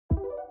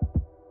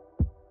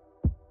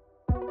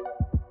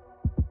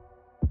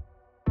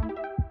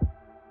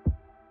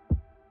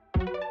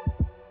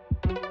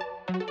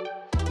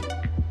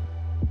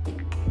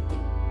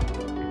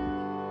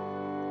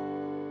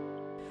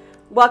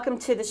Welcome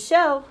to the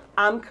show.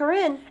 I'm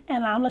Corinne.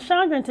 And I'm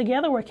LaShondra, and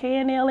together we're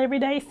KNL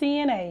Everyday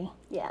CNA.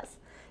 Yes.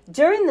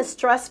 During the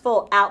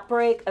stressful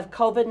outbreak of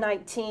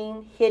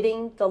COVID-19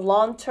 hitting the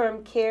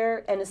long-term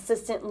care and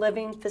assisted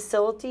living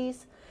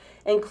facilities,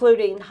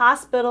 including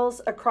hospitals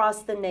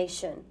across the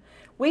nation,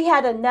 we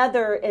had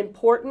another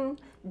important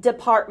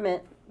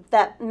department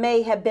that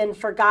may have been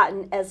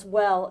forgotten as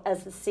well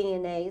as the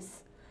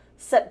CNAs.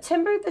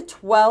 September the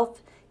 12th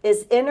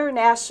is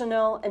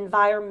International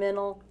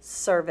Environmental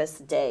Service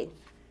Day.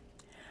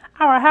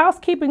 Our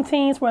housekeeping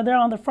teams were there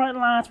on the front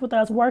lines with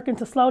us, working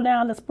to slow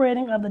down the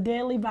spreading of the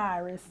deadly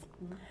virus,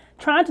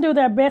 trying to do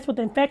their best with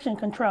infection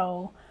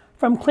control,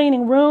 from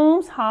cleaning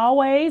rooms,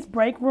 hallways,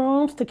 break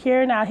rooms, to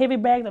carrying out heavy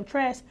bags of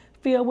trash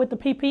filled with the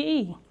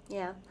PPE.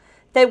 Yeah.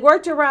 They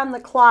worked around the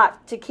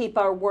clock to keep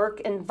our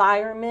work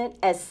environment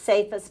as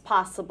safe as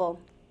possible.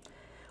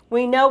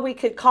 We know we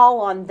could call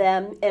on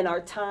them in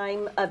our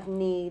time of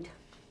need.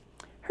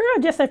 Here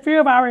are just a few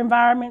of our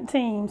environment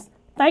teams.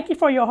 Thank you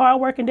for your hard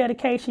work and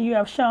dedication you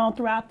have shown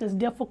throughout this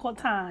difficult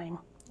time.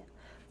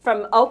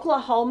 From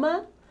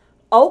Oklahoma,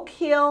 Oak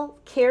Hill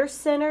Care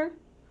Center,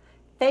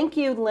 thank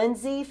you,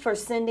 Lindsay, for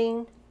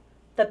sending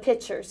the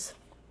pictures.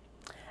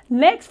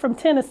 Next, from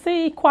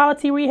Tennessee,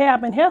 Quality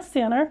Rehab and Health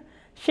Center,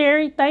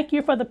 Sherry, thank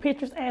you for the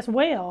pictures as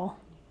well.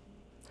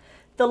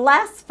 The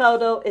last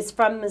photo is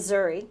from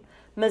Missouri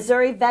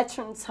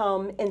Veterans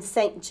Home in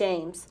St.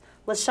 James.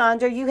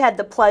 LaShondra, you had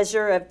the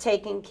pleasure of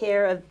taking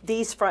care of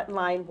these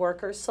frontline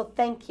workers, so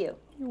thank you.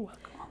 You're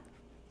welcome.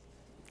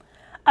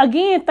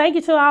 Again, thank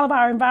you to all of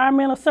our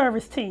environmental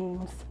service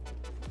teams.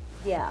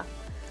 Yeah.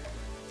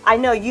 I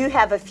know you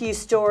have a few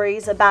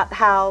stories about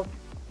how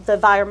the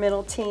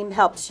environmental team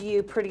helps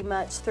you pretty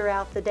much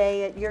throughout the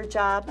day at your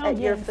job,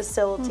 your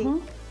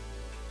facility.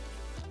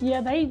 Yeah,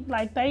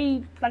 like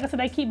I said,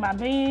 they keep my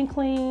van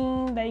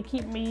clean. They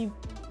keep me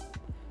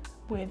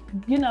with,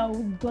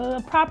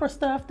 the proper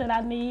stuff that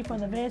I need for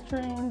the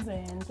veterans,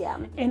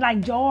 and like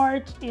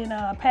George in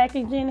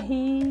packaging,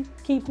 he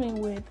keeps me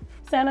with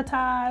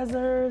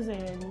sanitizers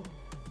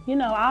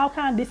and all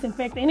kind of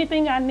disinfectant.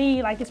 Anything I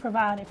need, like, it's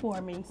provided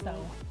for me. So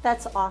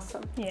that's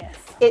awesome. Yes.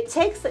 It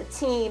takes a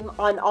team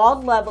on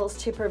all levels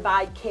to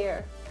provide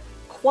care,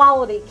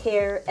 quality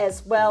care,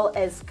 as well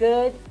as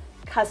good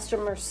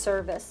customer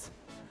service.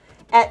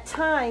 At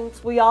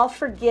times, we all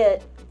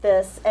forget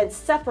this and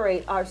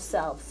separate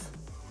ourselves.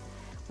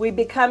 We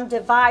become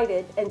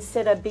divided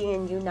instead of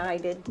being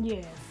united.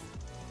 Yes.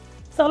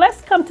 So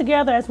let's come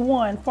together as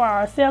one for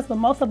ourselves, but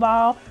most of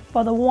all,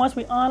 for the ones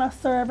we honor,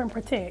 serve, and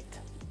protect.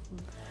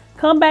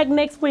 Come back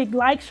next week,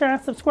 like, share,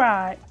 and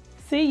subscribe.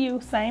 See you,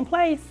 same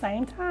place,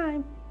 same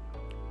time.